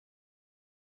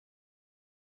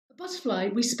Butterfly,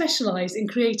 we specialise in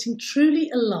creating truly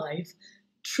alive,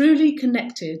 truly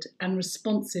connected and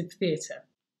responsive theatre.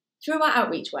 Through our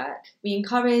outreach work, we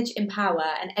encourage, empower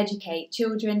and educate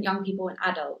children, young people and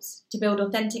adults to build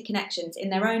authentic connections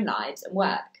in their own lives and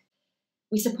work.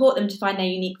 We support them to find their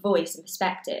unique voice and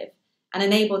perspective and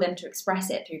enable them to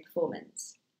express it through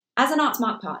performance. As an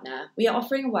Artsmark partner, we are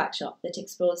offering a workshop that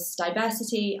explores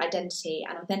diversity, identity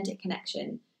and authentic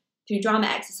connection through drama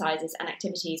exercises and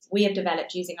activities we have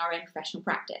developed using our own professional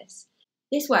practice.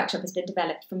 This workshop has been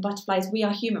developed from Butterfly's We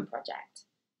Are Human project,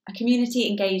 a community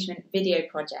engagement video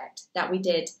project that we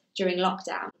did during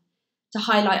lockdown to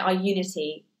highlight our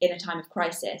unity in a time of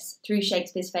crisis through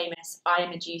Shakespeare's famous I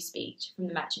am a Jew speech from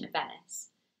The Merchant of Venice.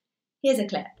 Here's a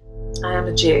clip. I am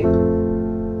a Jew.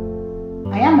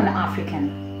 I am an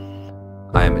African.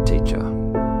 I am a teacher.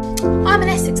 I'm an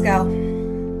Essex girl.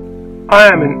 I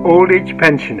am an old-age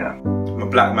pensioner. I'm a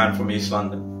black man from East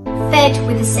London. Fed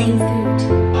with the same food.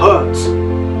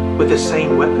 Hurt with the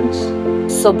same weapons.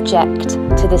 Subject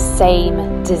to the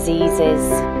same diseases.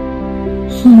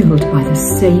 Healed by the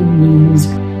same means.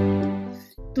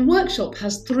 The workshop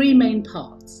has three main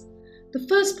parts. The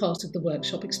first part of the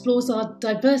workshop explores our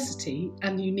diversity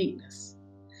and uniqueness.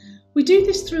 We do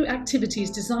this through activities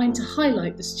designed to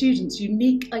highlight the students'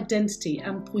 unique identity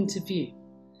and point of view,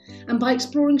 and by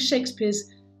exploring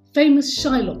Shakespeare's famous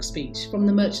Shylock speech from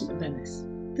The Merchant of Venice.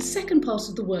 The second part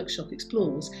of the workshop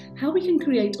explores how we can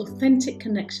create authentic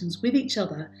connections with each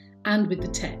other and with the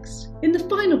text. In the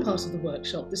final part of the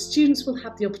workshop, the students will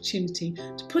have the opportunity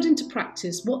to put into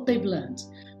practice what they've learned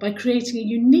by creating a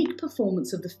unique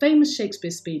performance of the famous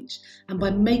Shakespeare speech and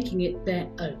by making it their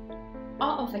own.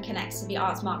 Our offer connects to the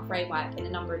Artsmark framework in a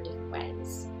number of different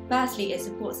ways. Firstly, it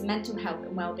supports the mental health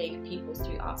and well-being of pupils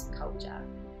through arts and culture.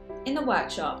 In the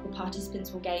workshop, the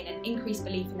participants will gain an increased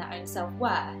belief in their own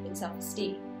self-worth and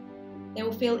self-esteem. They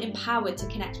will feel empowered to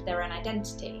connect with their own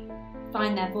identity,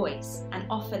 find their voice and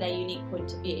offer their unique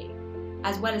point of view,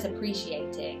 as well as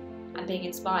appreciating and being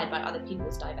inspired by other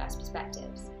people's diverse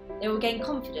perspectives. They will gain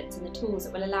confidence in the tools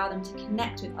that will allow them to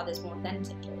connect with others more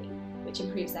authentically, which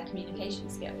improves their communication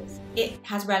skills. It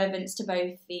has relevance to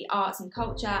both the arts and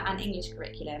culture and English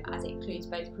curriculum, as it includes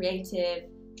both creative,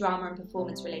 drama and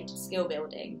performance related skill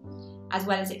building, as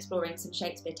well as exploring some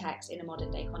Shakespeare text in a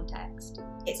modern day context.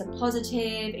 It's a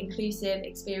positive, inclusive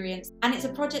experience, and it's a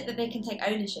project that they can take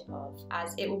ownership of,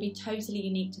 as it will be totally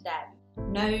unique to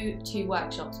them. No two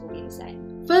workshops will be the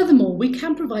same. Furthermore, we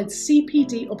can provide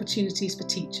CPD opportunities for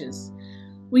teachers.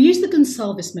 We use the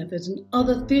Gonsalves method and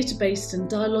other theatre-based and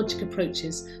dialogic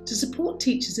approaches to support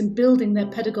teachers in building their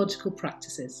pedagogical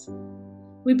practices.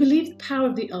 We believe the power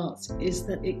of the arts is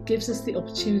that it gives us the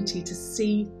opportunity to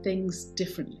see things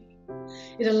differently.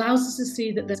 It allows us to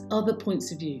see that there's other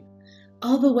points of view,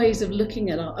 other ways of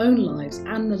looking at our own lives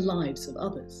and the lives of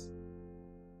others.